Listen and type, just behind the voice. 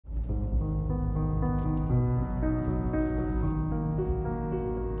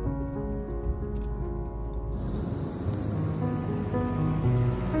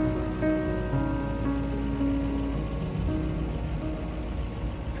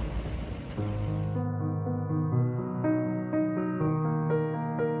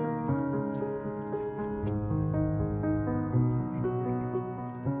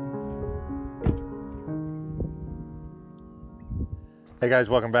Hey guys,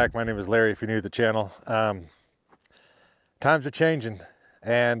 welcome back. My name is Larry if you're new to the channel. Times are changing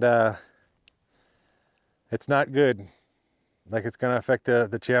and it's not good. Like, it's going to affect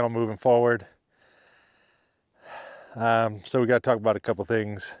the channel moving forward. So we got to talk about a couple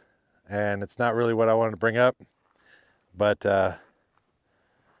things, and it's not really what I wanted to bring up, but I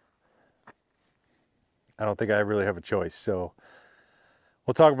don't think I really have a choice. So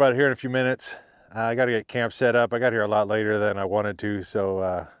we'll talk about it here in a few minutes. I got to get camp set up. I got here a lot later than I wanted to,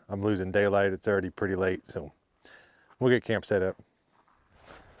 so I'm losing daylight. It's already pretty late, so we'll get camp set up.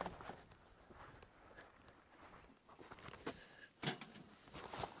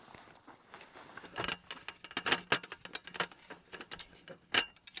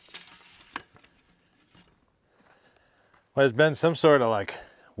 Well, there's been some sort of like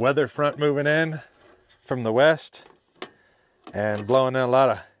weather front moving in from the west and blowing in a lot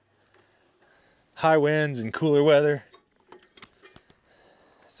of high winds and cooler weather.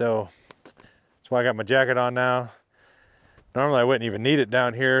 So that's why I got my jacket on now. Normally I wouldn't even need it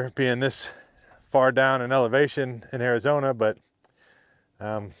down here, being this far down in elevation in Arizona, but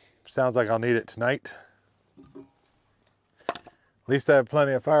sounds like I'll need it tonight. At least I have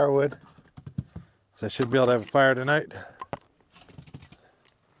plenty of firewood, so I should be able to have a fire tonight.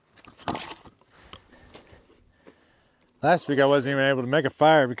 Last week I wasn't even able to make a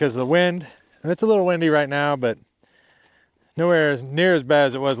fire because of the wind. And it's a little windy right now, but nowhere near as bad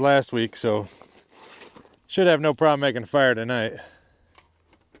as it was last week, so should have no problem making a fire tonight.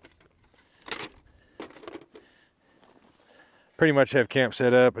 Pretty much have camp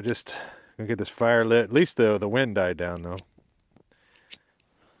set up. I just gonna get this fire lit. At least the wind died down though.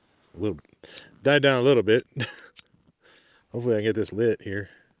 Died down a little bit. Hopefully I can get this lit here.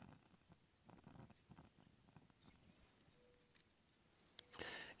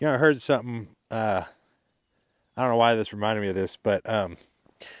 You know, I heard something, I don't know why this reminded me of this, but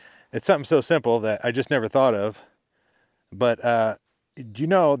it's something so simple that I just never thought of. But do you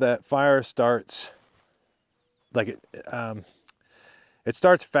know that fire starts, like it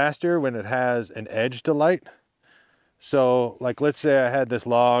starts faster when it has an edge to light? So like, let's say I had this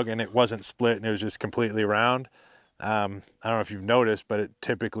log and it wasn't split and it was just completely round. I don't know if you've noticed, but it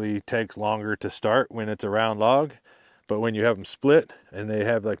typically takes longer to start when it's a round log. But when you have them split and they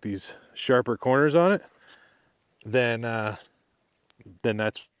have like these sharper corners on it, then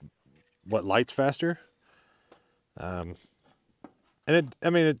that's what lights faster. And I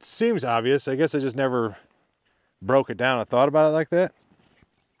mean, it seems obvious. I guess I just never broke it down and thought about it like that.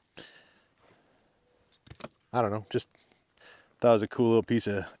 I don't know. Just thought it was a cool little piece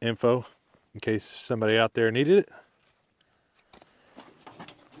of info in case somebody out there needed it.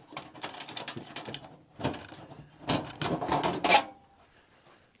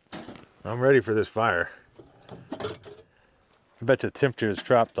 I'm ready for this fire. I bet the temperature has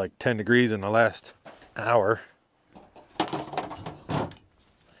dropped like 10 degrees in the last hour.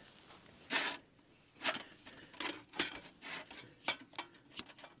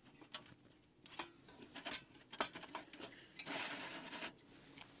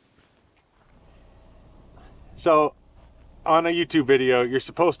 So on a YouTube video, you're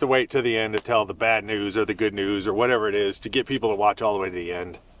supposed to wait to the end to tell the bad news or the good news or whatever it is to get people to watch all the way to the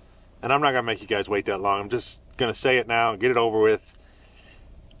end. And I'm not going to make you guys wait that long. I'm just going to say it now and get it over with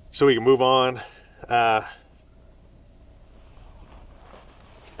so we can move on. And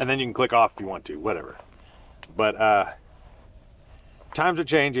then you can click off if you want to, whatever. But times are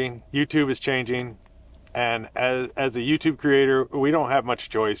changing. YouTube is changing. And as a YouTube creator, we don't have much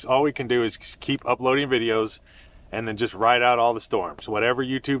choice. All we can do is keep uploading videos and then just ride out all the storms. Whatever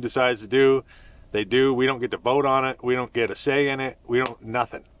YouTube decides to do, they do. We don't get to vote on it. We don't get a say in it. We don't,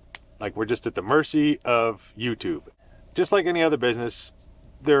 nothing. Like, we're just at the mercy of YouTube. Just like any other business,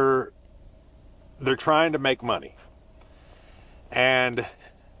 they're trying to make money. And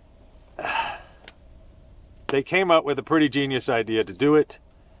they came up with a pretty genius idea to do it,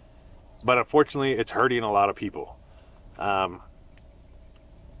 but unfortunately it's hurting a lot of people. As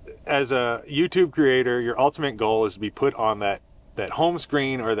a YouTube creator, your ultimate goal is to be put on that home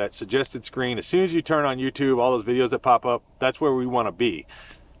screen or that suggested screen. As soon as you turn on YouTube, all those videos that pop up, that's where we want to be.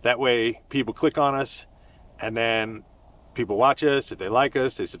 That way people click on us, and then people watch us, if they like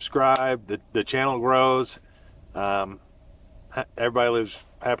us, they subscribe, the channel grows. Everybody lives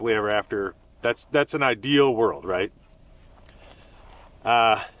happily ever after. That's an ideal world, right?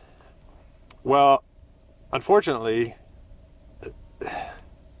 Well, unfortunately,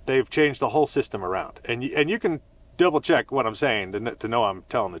 they've changed the whole system around, and you can double check what I'm saying to know I'm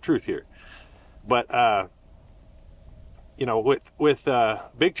telling the truth here. But you know, with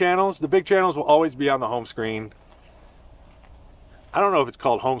big channels, the big channels will always be on the home screen. I don't know if it's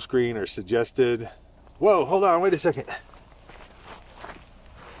called home screen or suggested. Whoa, hold on, wait a second.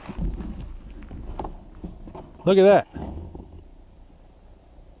 Look at that.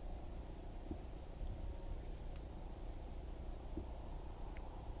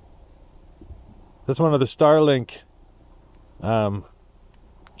 That's one of the Starlink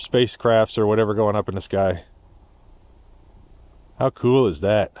spacecrafts or whatever going up in the sky. How cool is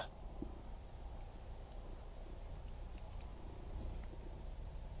that?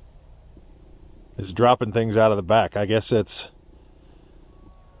 It's dropping things out of the back. I guess it's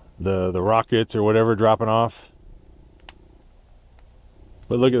the rockets or whatever dropping off.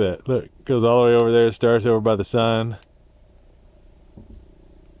 But look at that. Look, it goes all the way over there, starts over by the sun.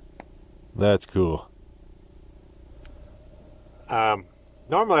 That's cool.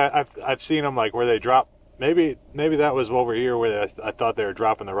 Normally I've seen them like where they drop. Maybe that was over here where I thought they were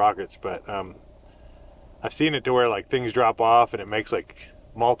dropping the rockets, but I've seen it to where like things drop off and it makes like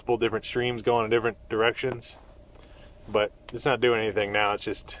multiple different streams going in different directions. But it's not doing anything now. It's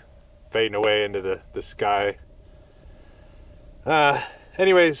just fading away into the sky.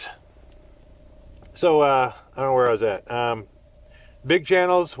 Anyways, so I don't know where I was at. Big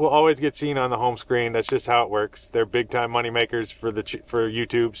channels will always get seen on the home screen. That's just how it works. They're big time money makers for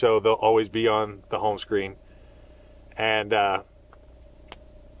YouTube, so they'll always be on the home screen. And I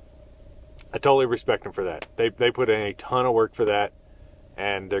totally respect them for that. They put in a ton of work for that,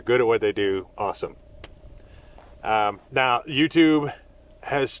 and they're good at what they do. Awesome. Now YouTube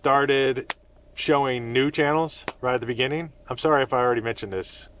has started showing new channels right at the beginning. I'm sorry if I already mentioned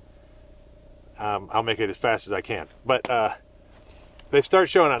this. I'll make it as fast as I can. But they've started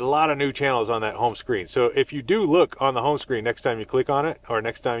showing a lot of new channels on that home screen. So if you do look on the home screen next time you click on it, or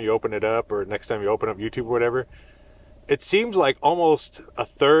next time you open it up, or next time you open up YouTube or whatever, it seems like almost a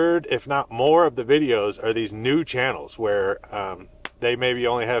third, if not more, of the videos are these new channels where they maybe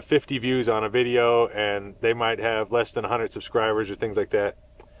only have 50 views on a video and they might have less than 100 subscribers or things like that.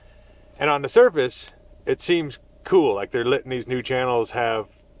 And on the surface, it seems cool. Like they're letting these new channels have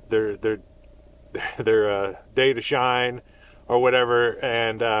their day to shine or whatever.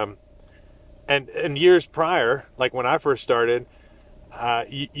 And years prior, like when I first started,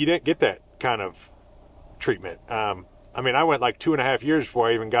 you didn't get that kind of treatment. I mean, I went like 2.5 years before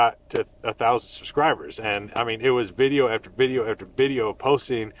I even got to 1,000 subscribers. And I mean, it was video after video after video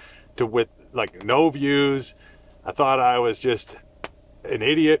posting with like no views. I thought I was just an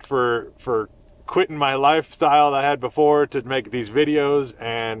idiot for quitting my lifestyle that I had before to make these videos.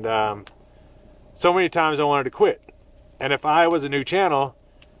 And so many times I wanted to quit. And if I was a new channel,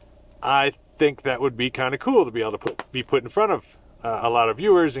 I think that would be kind of cool to be able to be put in front of a lot of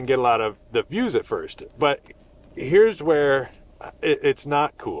viewers and get a lot of the views at first. But here's where it's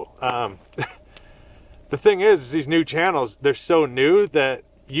not cool. The thing is these new channels, they're so new that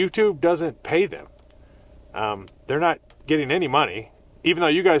YouTube doesn't pay them. They're not getting any money, even though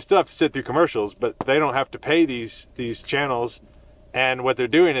you guys still have to sit through commercials, but they don't have to pay these channels. And what they're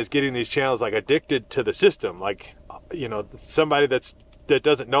doing is getting these channels like addicted to the system. Like, you know, somebody that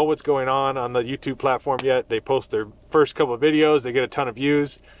doesn't know what's going on the YouTube platform yet, they post their first couple of videos, they get a ton of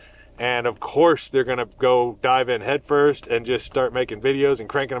views, and of course they're gonna go dive in head first and just start making videos and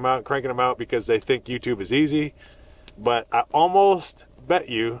cranking them out because they think YouTube is easy. But I almost bet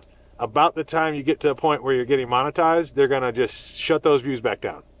you about the time you get to a point where you're getting monetized, they're gonna just shut those views back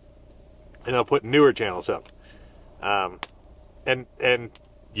down and they'll put newer channels up. And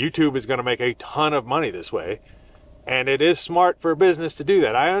YouTube is gonna make a ton of money this way. And it is smart for a business to do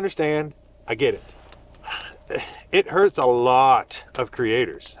that. I understand. I get it. It hurts a lot of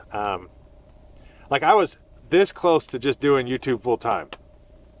creators. Like I was this close to just doing YouTube full time.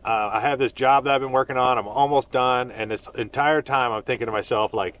 I have this job that I've been working on. I'm almost done. And this entire time I'm thinking to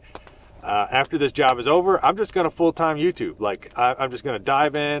myself, like, after this job is over, I'm just going to full-time YouTube. Like, I'm just going to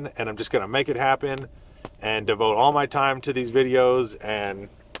dive in and I'm just going to make it happen and devote all my time to these videos. And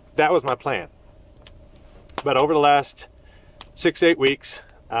that was my plan. But over the last 6-8 weeks,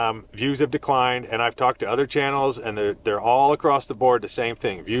 views have declined, and I've talked to other channels, and they're all across the board the same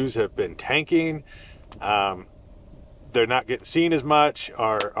thing. Views have been tanking. They're not getting seen as much.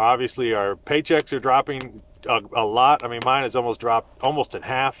 Obviously our paychecks are dropping a lot. I mean, mine has almost dropped almost in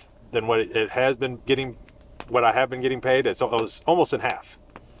half than what it has been getting, what I have been getting paid. It's almost in half.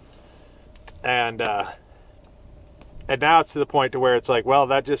 And now it's to the point to where it's like, well,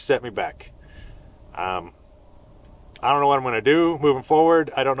 that just set me back. I don't know what I'm going to do moving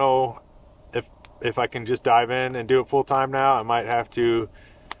forward. I don't know if I can just dive in and do it full time now. I might have to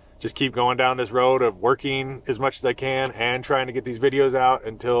just keep going down this road of working as much as I can and trying to get these videos out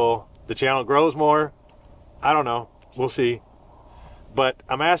until the channel grows more. I don't know. We'll see. But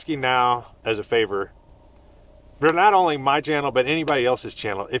I'm asking now as a favor for not only my channel, but anybody else's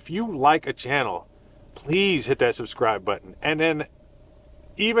channel. If you like a channel, please hit that subscribe button. And then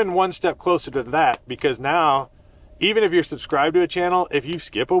even one step closer to that, because now, even if you're subscribed to a channel, if you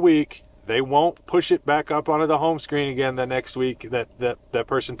skip a week, they won't push it back up onto the home screen again the next week that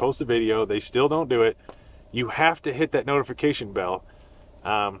person posts a video. They still don't do it. You have to hit that notification bell.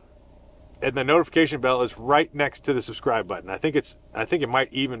 And the notification bell is right next to the subscribe button. I think it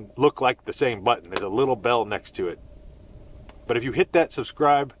might even look like the same button. There's a little bell next to it. But if you hit that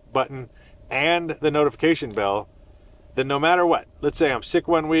subscribe button and the notification bell, then no matter what, let's say I'm sick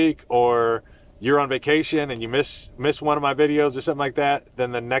one week or you're on vacation and you miss one of my videos or something like that,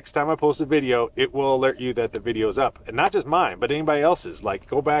 then the next time I post a video, it will alert you that the video's up. And not just mine, but anybody else's. Like,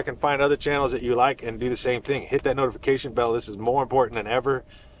 go back and find other channels that you like and do the same thing. Hit that notification bell. This is more important than ever.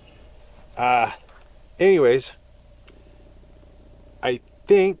 Anyways, I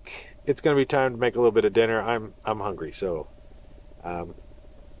think it's going to be time to make a little bit of dinner. I'm hungry, so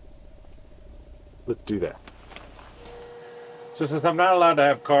let's do that. So since I'm not allowed to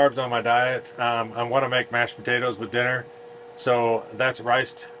have carbs on my diet, I want to make mashed potatoes with dinner. So that's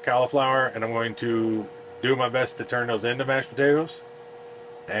riced cauliflower, and I'm going to do my best to turn those into mashed potatoes.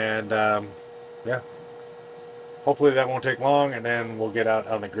 And yeah, hopefully that won't take long, and then we'll get out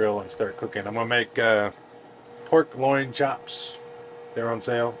on the grill and start cooking. I'm going to make pork loin chops. They're on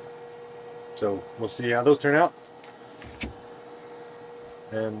sale. So we'll see how those turn out.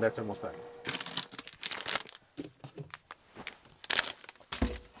 And that's almost done.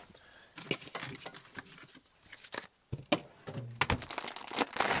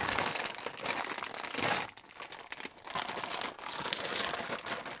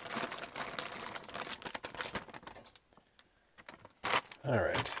 All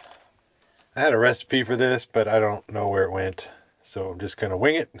right. I had a recipe for this, but I don't know where it went. So I'm just going to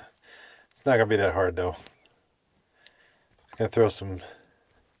wing it. It's not going to be that hard though. Just going to throw some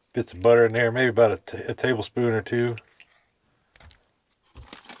bits of butter in there, maybe about a tablespoon or two.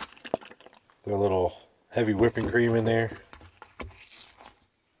 Throw a little heavy whipping cream in there.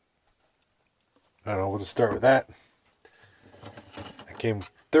 I don't know, we'll just start with that. I came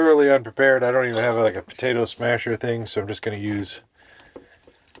thoroughly unprepared. I don't even have like a potato smasher thing, so I'm just going to use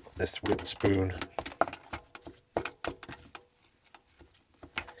this wooden spoon.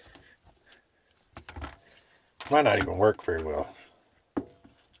 Might not even work very well.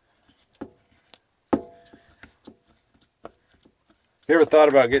 You ever thought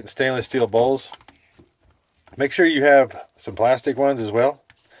about getting stainless steel bowls? Make sure you have some plastic ones as well,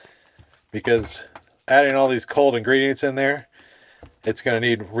 because adding all these cold ingredients in there, it's going to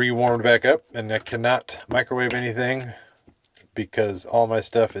need rewarmed back up, and I cannot microwave anything because all my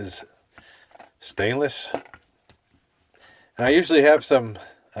stuff is stainless. And I usually have some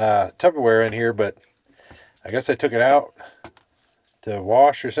Tupperware in here, but I guess I took it out to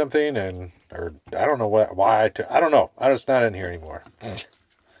wash or something, or I don't know why I don't know. It's not in here anymore.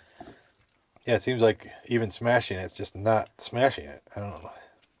 Yeah, it seems like even smashing it's just not smashing it. I don't know.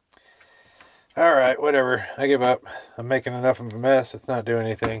 All right, whatever. I give up. I'm making enough of a mess. It's not doing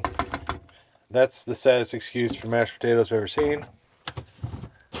anything. That's the saddest excuse for mashed potatoes I've ever seen.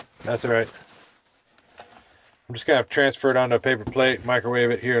 That's all right. I'm just going to transfer it onto a paper plate,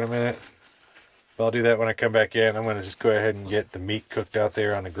 microwave it here in a minute. But I'll do that when I come back in. I'm going to just go ahead and get the meat cooked out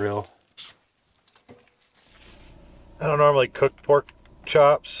there on the grill. I don't normally cook pork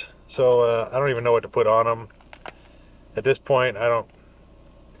chops, so I don't even know what to put on them. At this point, I don't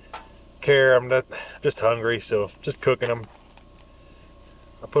care. I'm just hungry, so just cooking them.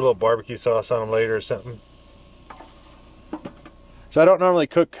 I'll put a little barbecue sauce on them later or something. So I don't normally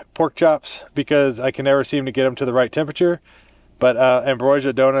cook pork chops because I can never seem to get them to the right temperature. But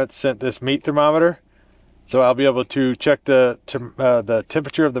Ambrosia Donuts sent this meat thermometer, so I'll be able to check the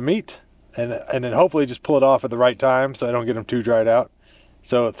temperature of the meat, and then hopefully just pull it off at the right time so I don't get them too dried out.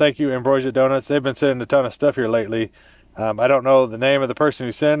 So thank you, Ambrosia Donuts. They've been sending a ton of stuff here lately. I don't know the name of the person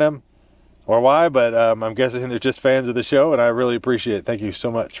who sent them or why, but I'm guessing they're just fans of the show, and I really appreciate it. Thank you so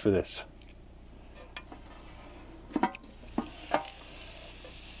much for this.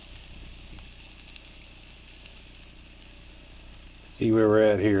 See where we're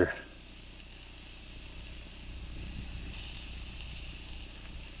at here.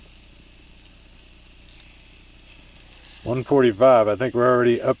 $145. I think we're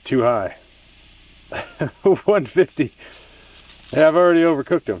already up too high. 150. Yeah, I've already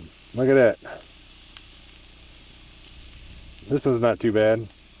overcooked them. Look at that. This one's not too bad.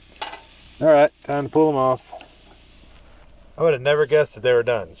 Alright, time to pull them off. I would have never guessed that they were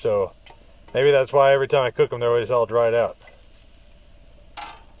done, so maybe that's why every time I cook them they're always all dried out.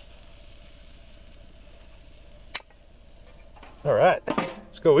 Alright,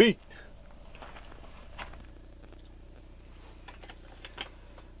 let's go eat.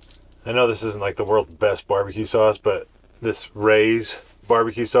 I know this isn't like the world's best barbecue sauce, but this Ray's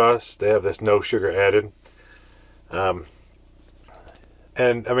barbecue sauce, they have this no sugar added. And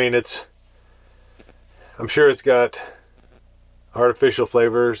I mean, I'm sure it's got artificial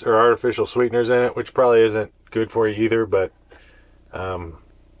flavors or artificial sweeteners in it, which probably isn't good for you either, but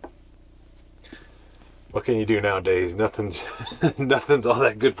what can you do nowadays? Nothing's nothing's all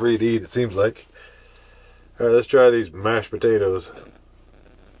that good for you to eat, it seems like. All right, let's try these mashed potatoes.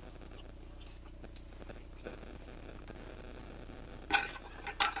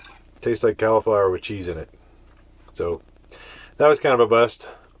 Tastes like cauliflower with cheese in it. So that was kind of a bust.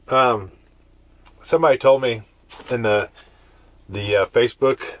 Somebody told me in the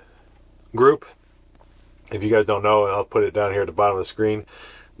Facebook group, if you guys don't know, I'll put it down here at the bottom of the screen,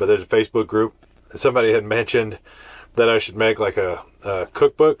 but there's a Facebook group. Somebody had mentioned that I should make like a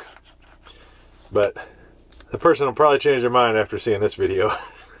cookbook, but the person will probably change their mind after seeing this video.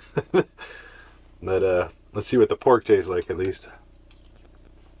 But let's see what the pork tastes like at least.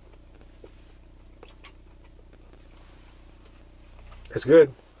 It's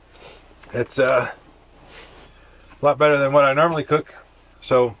good. It's a lot better than what I normally cook.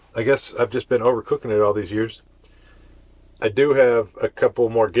 So I guess I've just been overcooking it all these years. I do have a couple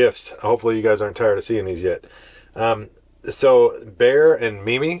more gifts. Hopefully you guys aren't tired of seeing these yet. So Bear and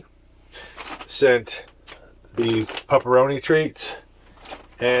Mimi sent these pepperoni treats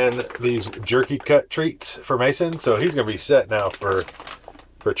and these jerky cut treats for Mason. So he's going to be set now for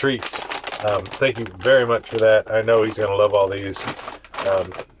treats. Thank you very much for that. I know he's going to love all these.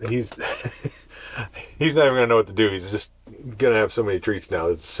 He's he's not even gonna know what to do. He's just gonna have so many treats now.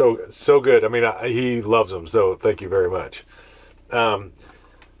 It's so good. I mean, he loves them. So thank you very much. And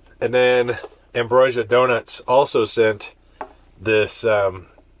then Ambrosia Donuts also sent this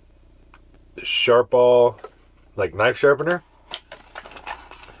sharp ball, like knife sharpener.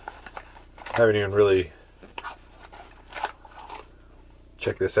 I haven't even really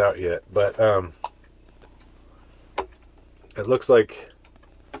checked this out yet, but it looks like.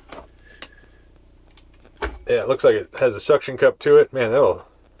 Yeah, it looks like it has a suction cup to it. Man,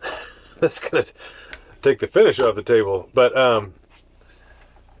 that's gonna take the finish off the table. But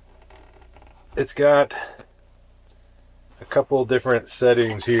it's got a couple different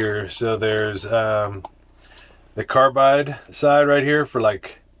settings here. So there's the carbide side right here for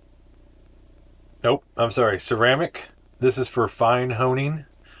like, nope, I'm sorry, ceramic. This is for fine honing.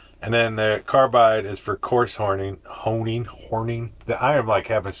 And then the carbide is for coarse honing. I am like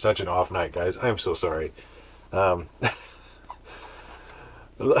having such an off night, guys. I am so sorry. There's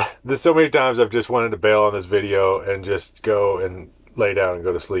so many times I've just wanted to bail on this video and just go and lay down and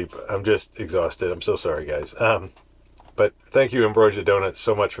go to sleep. I'm just exhausted. I'm so sorry, guys. But thank you, Ambrosia Donuts,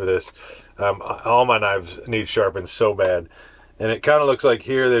 so much for this. All my knives need sharpened so bad. And it kind of looks like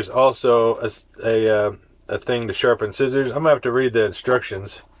here there's also a thing to sharpen scissors. I'm gonna have to read the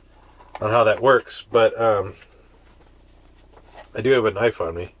instructions on how that works, but I do have a knife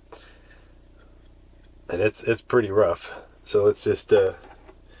on me. And it's pretty rough. So let's just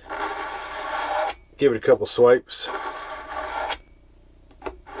give it a couple swipes.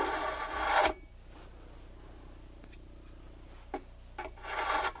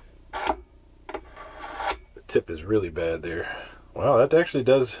 The tip is really bad there. Wow, that actually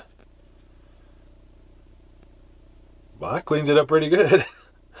does. Well, that cleans it up pretty good.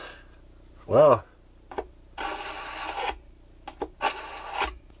 Wow.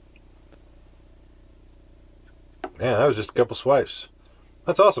 Man, that was just a couple swipes.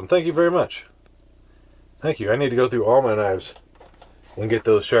 That's awesome. Thank you very much. Thank you. I need to go through all my knives and get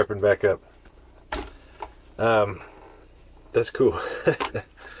those sharpened back up. That's cool.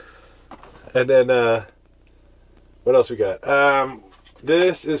 And then, what else we got?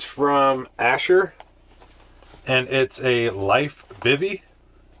 This is from Asher, and it's a Life Bivy.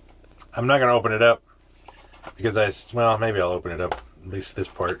 I'm not going to open it up because well, maybe I'll open it up, at least this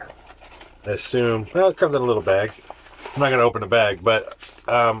part. I assume, well, it comes in a little bag. I'm not going to open the bag, but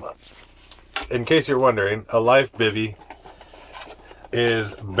in case you're wondering, a Life Bivy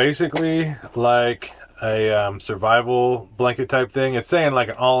is basically like a survival blanket type thing. It's saying like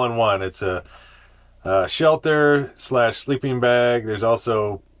an all-in-one. It's a shelter slash sleeping bag. There's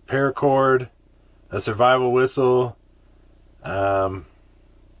also paracord, a survival whistle,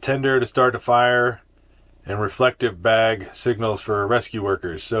 tinder to start a fire, and reflective bag signals for rescue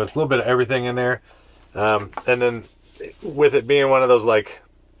workers. So it's a little bit of everything in there. And then with it being one of those, like,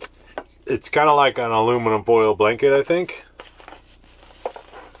 it's kind of like an aluminum foil blanket, I think.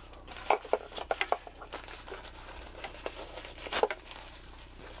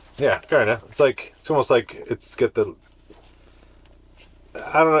 Yeah, kind of. It's almost like it's got the,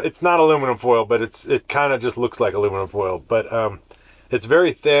 I don't know, it's not aluminum foil, but it kind of just looks like aluminum foil. But it's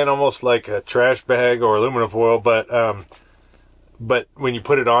very thin, almost like a trash bag or aluminum foil, but when you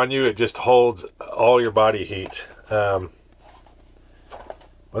put it on you, it just holds all your body heat. What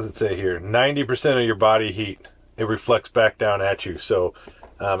does it say here? 90% of your body heat, it reflects back down at you. So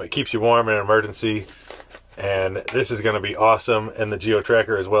it keeps you warm in an emergency. And this is going to be awesome, and the geo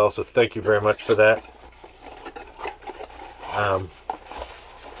tracker as well. So thank you very much for that.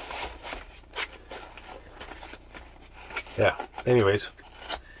 Yeah. Anyways,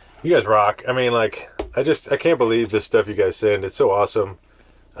 you guys rock. I mean, like, I can't believe this stuff you guys send. It's so awesome.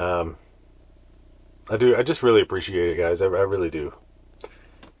 I just really appreciate it, guys. I really do.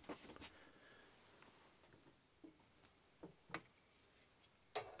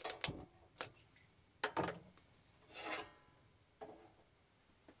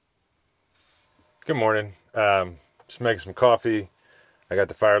 Good morning. Just making some coffee. I got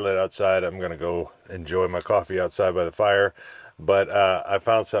the fire lit outside. I'm gonna go enjoy my coffee outside by the fire. But I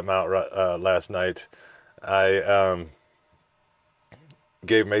found something out last night. I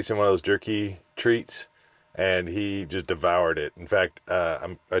gave Mason one of those jerky treats, and he just devoured it. In fact,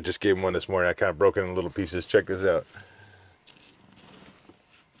 I just gave him one this morning. I kind of broke it in little pieces. Check this out.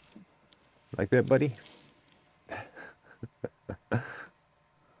 Like that, buddy?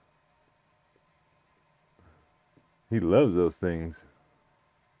 He loves those things.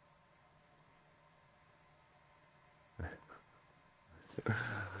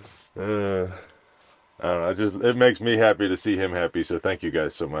 I don't know. It makes me happy to see him happy. So thank you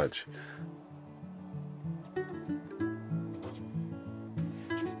guys so much.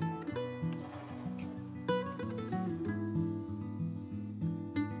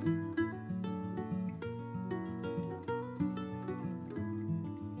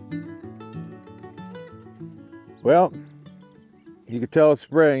 Well, you could tell it's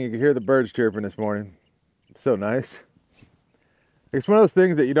spring. You could hear the birds chirping this morning. It's so nice. It's one of those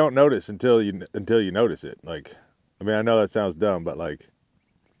things that you don't notice until you notice it. Like, I mean, I know that sounds dumb, but like,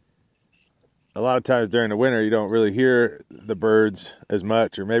 a lot of times during the winter, you don't really hear the birds as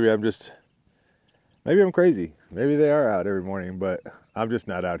much. Or maybe I'm crazy. Maybe they are out every morning, but I'm just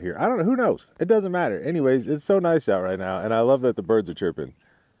not out here. I don't know. Who knows? It doesn't matter. Anyways, it's so nice out right now, and I love that the birds are chirping.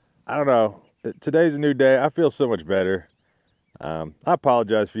 I don't know. Today's a new day. I feel so much better. I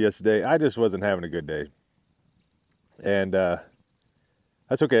apologize for yesterday. I just wasn't having a good day. And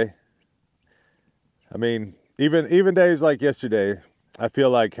that's okay. I mean, even days like yesterday, I feel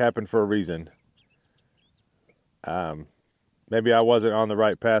like happened for a reason. Maybe I wasn't on the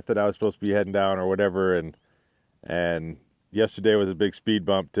right path that I was supposed to be heading down or whatever, and yesterday was a big speed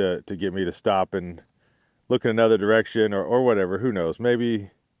bump to get me to stop and look in another direction or whatever. Who knows?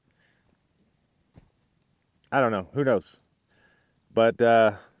 Maybe, I don't know. Who knows? But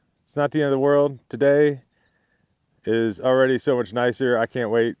it's not the end of the world. Today is already so much nicer. I can't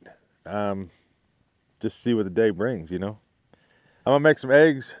wait just to see what the day brings, you know. I'm gonna make some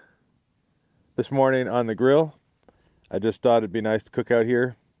eggs this morning on the grill. I just thought it'd be nice to cook out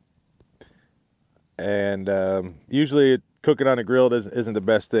here. And usually cooking on a grill isn't the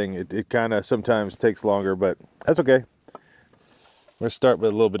best thing. It kind of sometimes takes longer, but that's okay. Let's start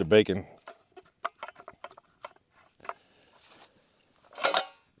with a little bit of bacon.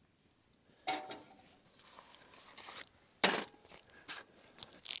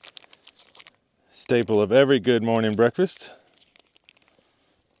 Staple of every good morning breakfast.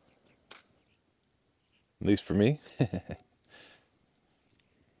 At least for me. I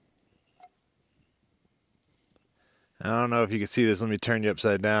don't know if you can see this. Let me turn you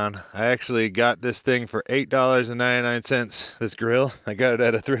upside down. I actually got this thing for $8.99. This grill. I got it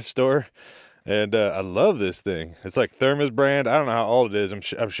at a thrift store. And I love this thing. It's like Thermos brand. I don't know how old it is. I'm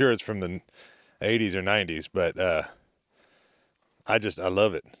sure it's from the 80s or 90s. But I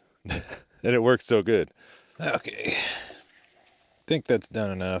love it. And it works so good. Okay. I think that's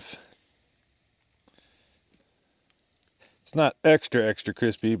done enough. It's not extra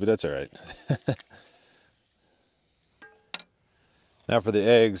crispy, but that's all right. Now for the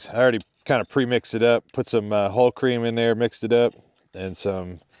eggs, I already kind of pre-mixed it up, put some whole cream in there, mixed it up, and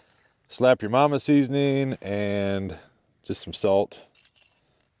some Slap Your Mama seasoning, and just some salt.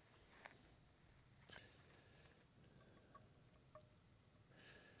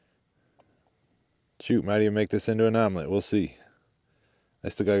 Shoot, might even make this into an omelet. We'll see. I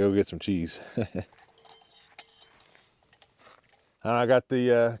still gotta go get some cheese. I got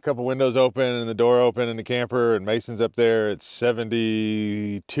the couple windows open and the door open in the camper, and Mason's up there. It's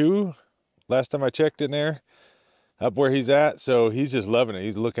 72 last time I checked in there, up where he's at. So he's just loving it.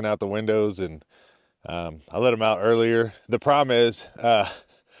 He's looking out the windows, and I let him out earlier. The problem is, I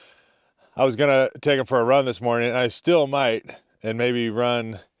was gonna take him for a run this morning, and I still might, and maybe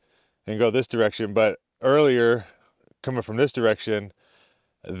run and go this direction. But earlier, coming from this direction,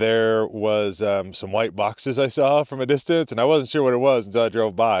 there was some white boxes I saw from a distance, and I wasn't sure what it was until I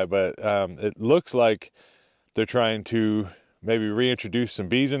drove by, but it looks like they're trying to maybe reintroduce some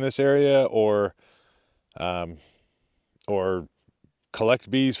bees in this area, or collect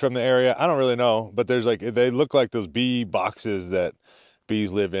bees from the area. I don't really know, but there's they look like those bee boxes that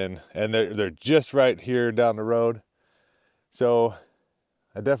bees live in, and they're just right here down the road. So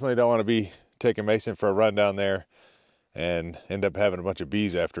I definitely don't want to be taking Mason for a run down there and end up having a bunch of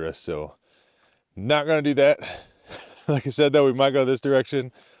bees after us. So not gonna do that. Like I said, though, we might go this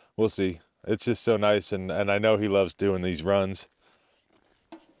direction. We'll see. It's just so nice, and I know he loves doing these runs.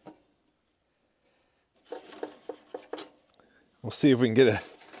 We'll see if we can get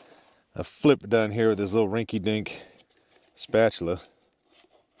a flip done here with this little rinky-dink spatula.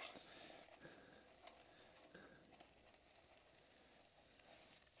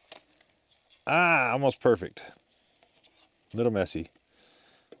 Ah, almost perfect. A little messy.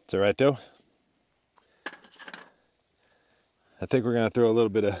 It's all right, though. I think we're gonna throw a little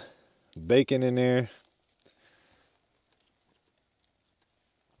bit of bacon in there.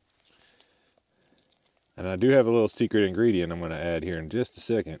 And I do have a little secret ingredient I'm gonna add here in just a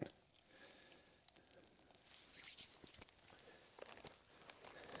second.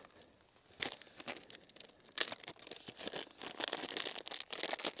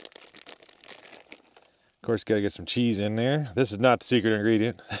 Of course, gotta get some cheese in there. This is not the secret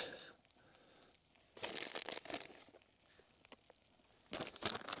ingredient.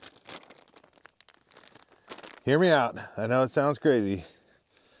 Hear me out. I know it sounds crazy.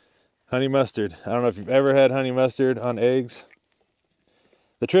 Honey mustard. I don't know if you've ever had honey mustard on eggs.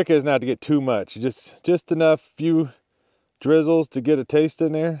 The trick is not to get too much. Just enough, few drizzles to get a taste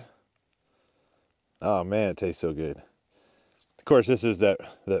in there. Oh man, it tastes so good. Of course, this is that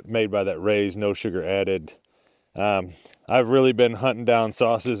made by that Ray's, no sugar added. I've really been hunting down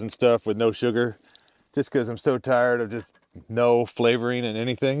sauces and stuff with no sugar, just because I'm so tired of just no flavoring in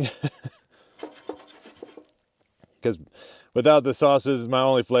anything. Because without the sauces, my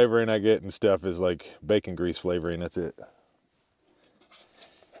only flavoring I get and stuff is like bacon grease flavoring. That's it.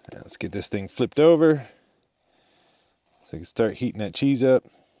 Now let's get this thing flipped over so I can start heating that cheese up.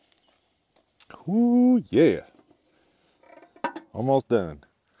 Ooh, yeah. Almost done.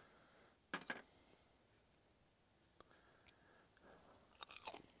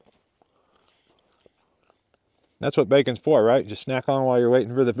 That's what bacon's for, right? Just snack on while you're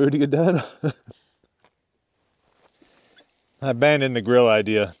waiting for the food to get done. I abandoned the grill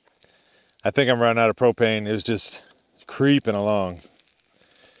idea. I think I'm running out of propane. It was just creeping along.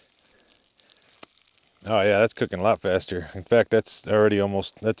 Oh yeah, that's cooking a lot faster. In fact, that's already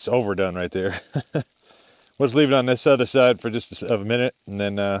that's overdone right there. Let's leave it on this other side for just a minute, and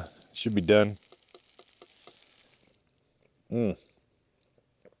then it should be done.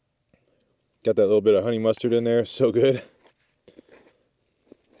 Got that little bit of honey mustard in there. So good.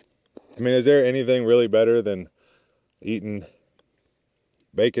 I mean, is there anything really better than eating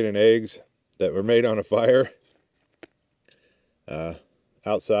bacon and eggs that were made on a fire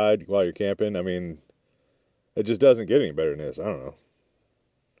outside while you're camping? I mean, it just doesn't get any better than this. I don't know.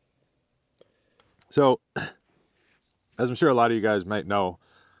 So, as I'm sure a lot of you guys might know,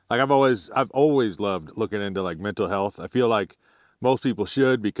 like I've always loved looking into like mental health. I feel like most people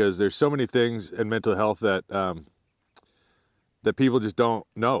should, because there's so many things in mental health that that people just don't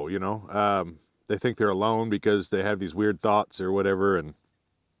know, you know. They think they're alone because they have these weird thoughts or whatever, and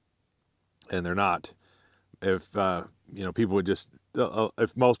they're not. If you know, people would just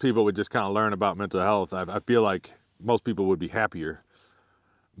if most people would just kind of learn about mental health, I feel like most people would be happier.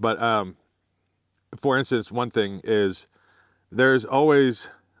 But for instance, one thing is there's always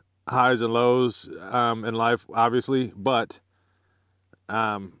highs and lows in life, obviously, but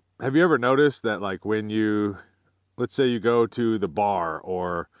have you ever noticed that, like, when let's say you go to the bar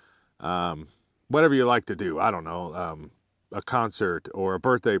or whatever you like to do, I don't know, a concert or a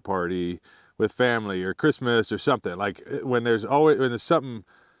birthday party with family or Christmas or something. Like when there's something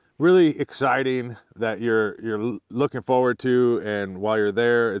really exciting that you're looking forward to, and while you're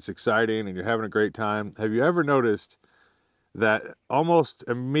there, it's exciting and you're having a great time. Have you ever noticed that almost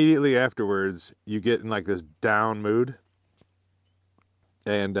immediately afterwards you get in like this down mood?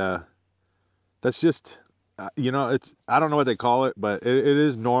 And that's just, it's, I don't know what they call it, but it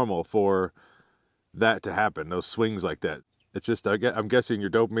is normal for that to happen, those swings like that. It's just, I'm guessing your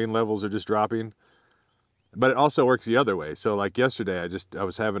dopamine levels are just dropping, but it also works the other way. So like yesterday, I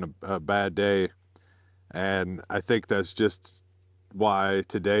was having a bad day, and I think that's just why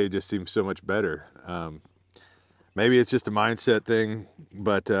today just seems so much better. Maybe it's just a mindset thing,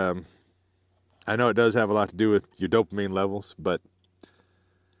 but I know it does have a lot to do with your dopamine levels, but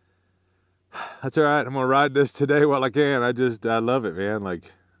that's all right. I'm gonna ride this today while I can. I love it, man.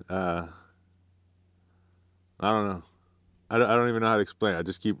 Like, I don't know. I don't even know how to explain it. I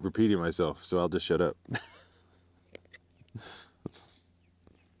just keep repeating myself, so I'll just shut up.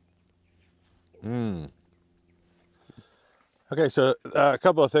 Okay, so a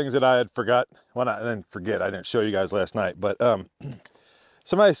couple of things that I had forgot. Well, I didn't forget. I didn't show you guys last night, but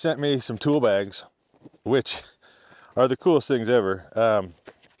somebody sent me some tool bags, which are the coolest things ever.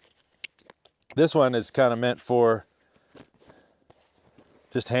 This one is kind of meant for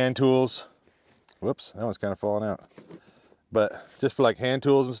just hand tools. Whoops, that one's kind of falling out. But just for like hand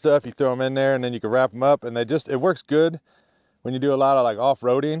tools and stuff, you throw them in there and then you can wrap them up, and it works good when you do a lot of like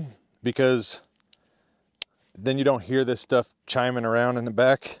off-roading, because then you don't hear this stuff chiming around in the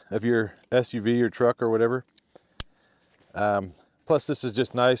back of your SUV or truck or whatever. Plus this is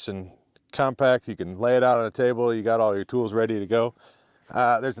just nice and compact. You can lay it out on a table. You got all your tools ready to go.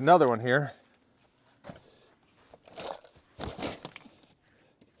 There's another one here.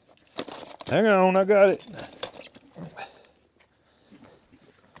 Hang on, I got it.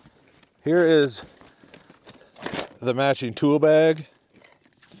 Here is the matching tool bag.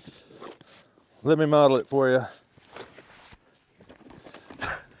 Let me model it for you.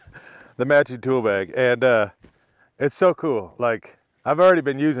 The matching tool bag, and it's so cool. Like, I've already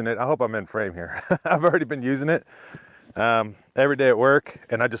been using it. I hope I'm in frame here. I've already been using it every day at work,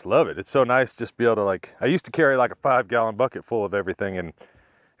 and I just love it. It's so nice just to be able to, like, I used to carry like a 5-gallon bucket full of everything, and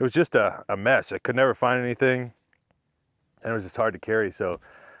it was just a mess. I could never find anything, and it was just hard to carry. So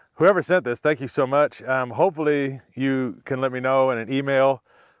whoever sent this, thank you so much. Hopefully you can let me know in an email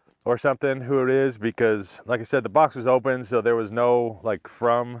or something who it is, because like I said, the box was open, so there was no like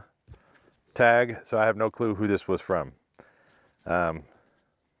from tag, so I have no clue who this was from.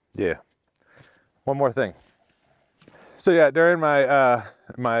 Yeah, one more thing. So yeah, during my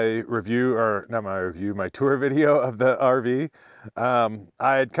my review, or not my review, my tour video of the RV,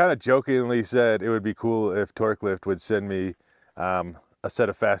 I had kind of jokingly said it would be cool if Torque Lift would send me a set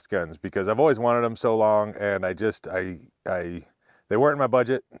of fast guns, because I've always wanted them so long, and they weren't in my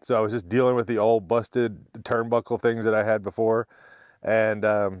budget, so I was just dealing with the old busted turnbuckle things that I had before. And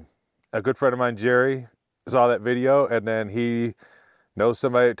a good friend of mine, Jerry, saw that video, and then he knows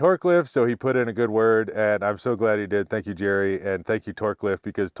somebody at Torque Lift, so he put in a good word, and I'm so glad he did. Thank you, Jerry, and thank you, Torque Lift,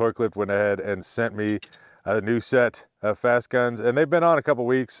 because Torque Lift went ahead and sent me a new set of fast guns, and they've been on a couple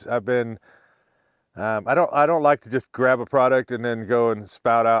weeks. I've been I don't like to just grab a product and then go and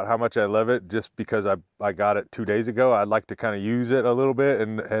spout out how much I love it just because I got it 2 days ago. I'd like to kind of use it a little bit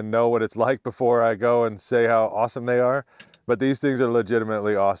and know what it's like before I go and say how awesome they are. But these things are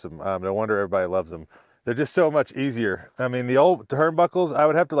legitimately awesome. No wonder everybody loves them. They're just so much easier. I mean, the old turnbuckles, I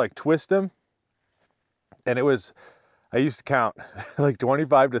would have to like twist them, and I used to count like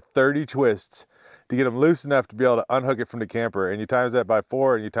 25 to 30 twists to get them loose enough to be able to unhook it from the camper. And you times that by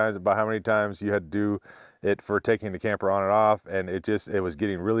 4, and you times it by how many times you had to do it for taking the camper on and off. And it was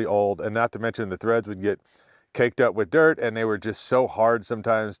getting really old. And not to mention the threads would get caked up with dirt, and they were just so hard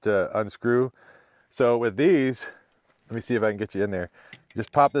sometimes to unscrew. So with these, let me see if I can get you in there.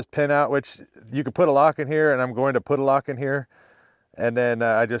 Just pop this pin out, which you could put a lock in here, and I'm going to put a lock in here. And then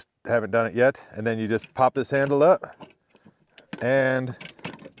I just haven't done it yet. And then you just pop this handle up, and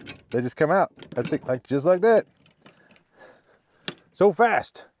they just come out. That's it, like just like that. So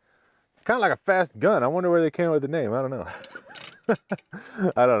fast. Kind of like a fast gun. I wonder where they came up with the name. I don't know.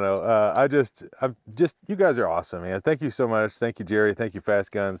 I don't know. I'm just, you guys are awesome, man. Thank you so much. Thank you, Jerry. Thank you,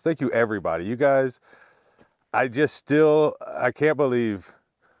 Fast Guns. Thank you, everybody. You guys, I can't believe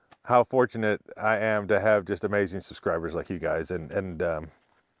how fortunate I am to have just amazing subscribers like you guys. And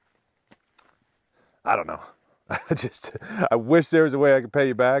I don't know. I wish there was a way I could pay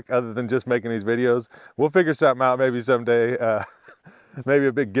you back other than just making these videos. We'll figure something out maybe someday. Maybe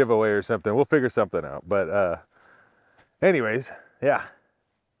a big giveaway or something. We'll figure something out. But Anyways, yeah.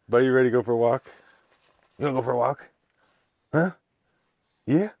 Buddy, you ready to go for a walk? You wanna go for a walk? Huh?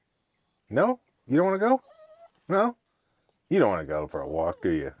 Yeah? No? You don't wanna go? No? You don't wanna go for a walk,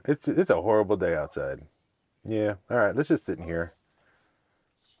 do you? It's a horrible day outside. Yeah, all right, let's just sit in here.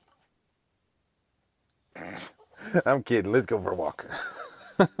 I'm kidding, let's go for a walk.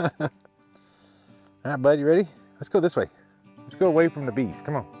 All right, bud, you ready? Let's go this way. Let's go away from the bees,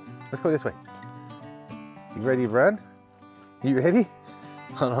 come on. Let's go this way. You ready to run? You ready?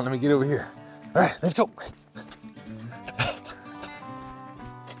 Hold on, let me get over here. All right, let's go.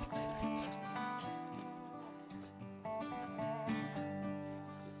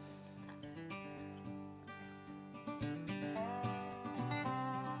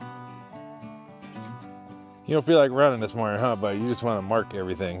 You don't feel like running this morning, huh, buddy? You just want to mark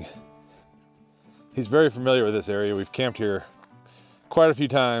everything. He's very familiar with this area. We've camped here quite a few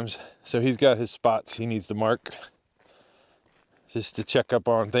times, so he's got his spots he needs to mark just to check up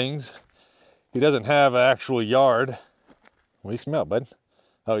on things. He doesn't have an actual yard. What do you smell, bud?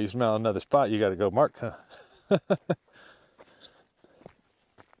 Oh, you smell another spot you got to go mark, huh?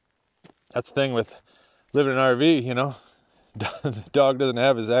 That's the thing with living in an RV, you know. The dog doesn't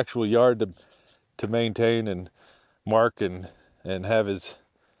have his actual yard to maintain and mark and have his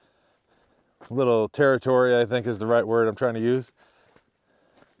little territory, I think is the right word I'm trying to use.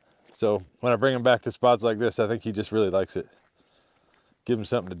 So when I bring him back to spots like this, I think he just really likes it. Give him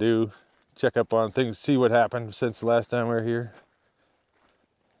something to do, check up on things, see what happened since the last time we were here.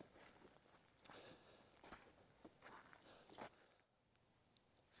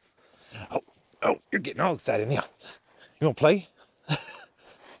 Oh, you're getting all excited now. You wanna play?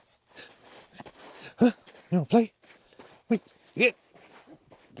 Huh? You wanna play? Wait, get.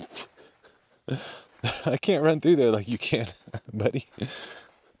 I can't run through there like you can, buddy.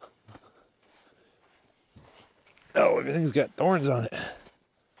 Oh, everything's got thorns on it.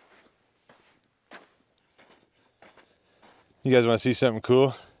 You guys want to see something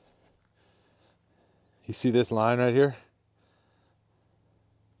cool? You see this line right here?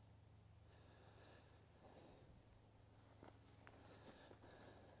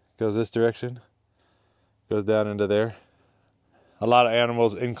 Goes this direction, goes down into there. A lot of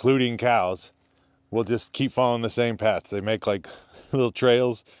animals, including cows, will just keep following the same paths. They make like little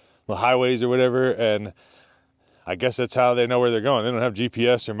trails, little highways or whatever, and I guess that's how they know where they're going. They don't have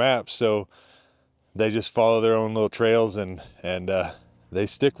GPS or maps, so they just follow their own little trails and they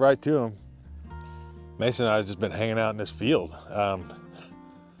stick right to them. Mason and I have just been hanging out in this field.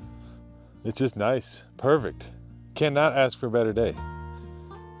 It's just nice, perfect. Cannot ask for a better day.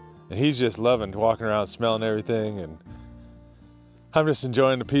 And he's just loving walking around, smelling everything, and I'm just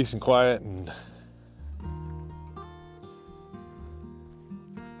enjoying the peace and quiet, and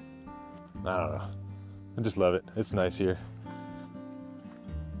I don't know. I just love it. It's nice here.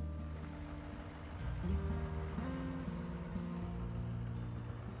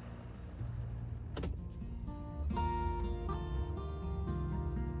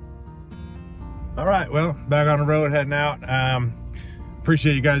 All right, well, back on the road, heading out.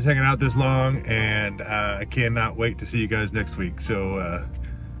 Appreciate you guys hanging out this long, and I cannot wait to see you guys next week. So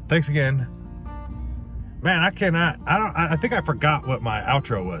thanks again. Man, I think I forgot what my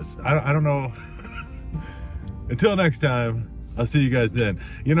outro was. I don't know. Until next time, I'll see you guys then.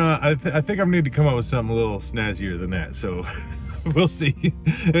 You know, I think I need to come up with something a little snazzier than that, so we'll see.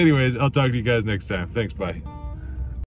 Anyways, I'll talk to you guys next time. Thanks, bye.